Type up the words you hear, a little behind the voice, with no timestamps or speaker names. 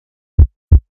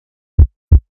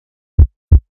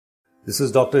This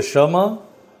is Dr. Sharma,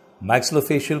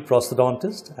 maxillofacial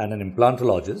prosthodontist and an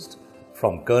implantologist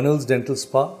from Colonel's Dental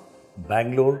Spa,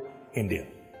 Bangalore, India.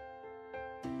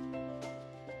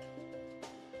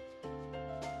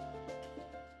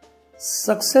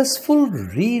 Successful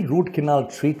root canal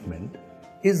treatment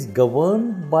is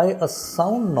governed by a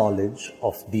sound knowledge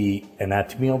of the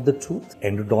anatomy of the tooth,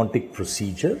 endodontic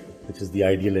procedure, which is the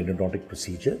ideal endodontic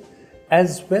procedure,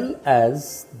 as well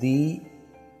as the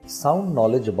sound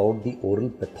knowledge about the oral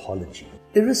pathology.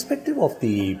 Irrespective of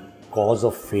the cause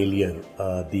of failure,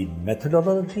 the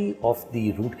methodology of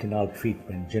the root canal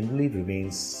treatment generally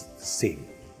remains the same,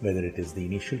 whether it is the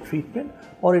initial treatment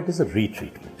or it is a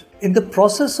retreatment. In the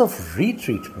process of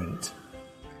retreatment,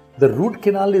 the root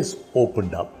canal is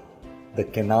opened up, the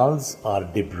canals are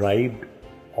deprived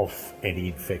of any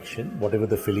infection, whatever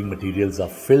the filling materials are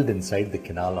filled inside the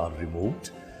canal are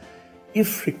removed.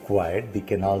 If required, the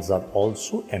canals are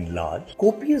also enlarged.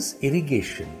 Copious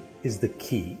irrigation is the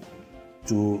key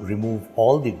to remove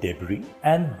all the debris,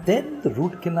 and then the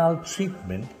root canal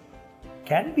treatment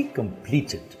can be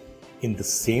completed in the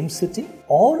same sitting,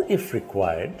 or if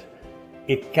required,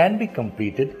 it can be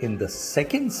completed in the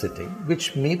second sitting,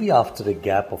 which may be after a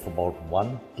gap of about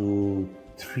 1 to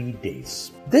 3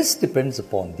 days. This depends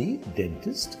upon the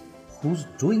dentist who's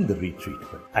doing the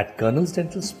retreatment. At Colonel's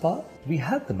Dental Spa, we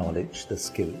have the knowledge, the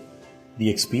skill, the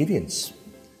experience,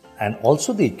 and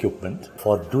also the equipment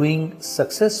for doing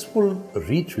successful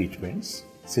retreatments.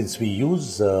 Since we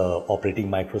use operating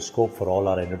microscope for all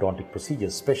our endodontic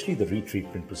procedures, especially the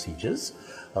retreatment procedures,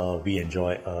 we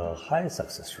enjoy a higher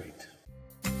success rate.